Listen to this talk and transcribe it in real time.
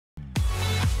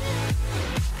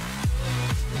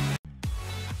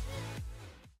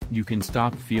you can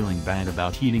stop feeling bad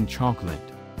about eating chocolate.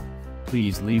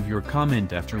 Please leave your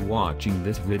comment after watching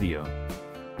this video.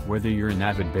 Whether you're an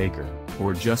avid baker,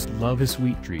 or just love a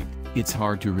sweet treat, it's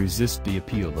hard to resist the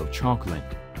appeal of chocolate.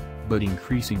 But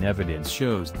increasing evidence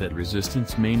shows that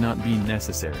resistance may not be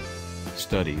necessary.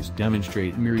 Studies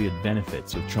demonstrate myriad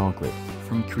benefits of chocolate,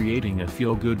 from creating a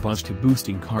feel-good buzz to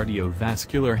boosting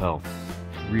cardiovascular health.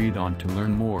 Read on to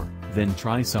learn more, then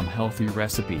try some healthy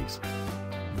recipes.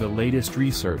 The latest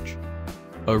research.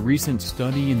 A recent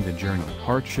study in the journal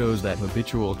Heart shows that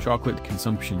habitual chocolate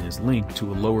consumption is linked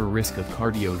to a lower risk of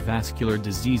cardiovascular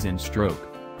disease and stroke.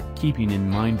 Keeping in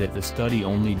mind that the study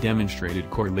only demonstrated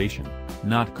correlation,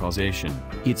 not causation,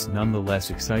 it's nonetheless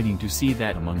exciting to see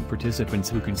that among participants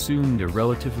who consumed a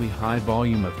relatively high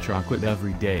volume of chocolate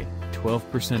every day,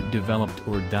 12% developed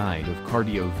or died of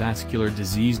cardiovascular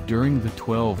disease during the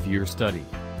 12-year study.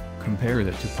 Compare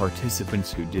that to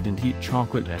participants who didn't eat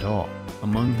chocolate at all,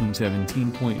 among whom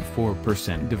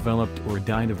 17.4% developed or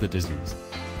died of the disease.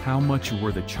 How much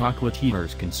were the chocolate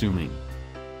eaters consuming?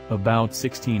 About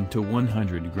 16 to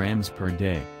 100 grams per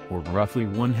day, or roughly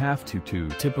 1/2 to 2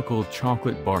 typical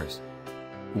chocolate bars.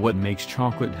 What makes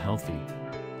chocolate healthy?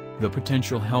 The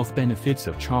potential health benefits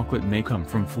of chocolate may come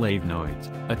from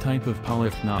flavonoids, a type of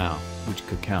polyphenol, which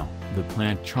cacao, the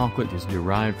plant chocolate is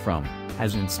derived from,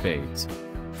 has in spades.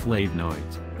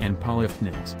 Flavonoids, and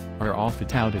polyphenols, are often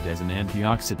touted as an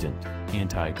antioxidant,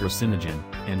 anti-carcinogen,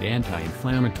 and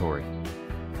anti-inflammatory.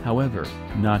 However,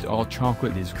 not all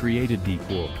chocolate is created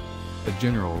equal. A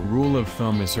general rule of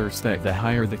thumb asserts that the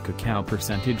higher the cacao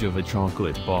percentage of a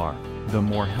chocolate bar, the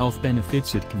more health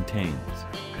benefits it contains.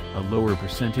 A lower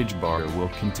percentage bar will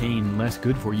contain less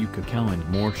good-for-you cacao and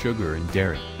more sugar and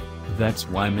dairy. That's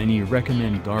why many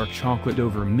recommend dark chocolate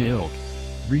over milk.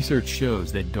 Research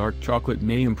shows that dark chocolate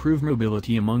may improve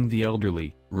mobility among the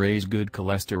elderly, raise good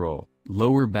cholesterol,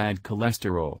 lower bad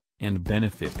cholesterol, and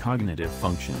benefit cognitive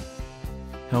function.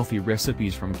 Healthy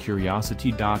recipes from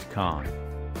Curiosity.com.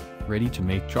 Ready to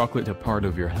make chocolate a part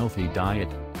of your healthy diet?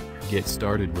 Get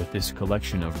started with this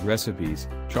collection of recipes.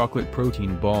 Chocolate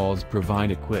protein balls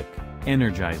provide a quick,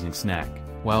 energizing snack,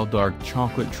 while dark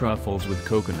chocolate truffles with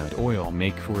coconut oil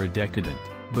make for a decadent,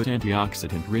 but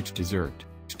antioxidant-rich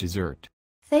dessert.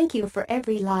 Thank you for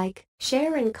every like,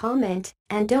 share and comment,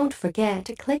 and don't forget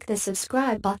to click the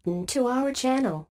subscribe button to our channel.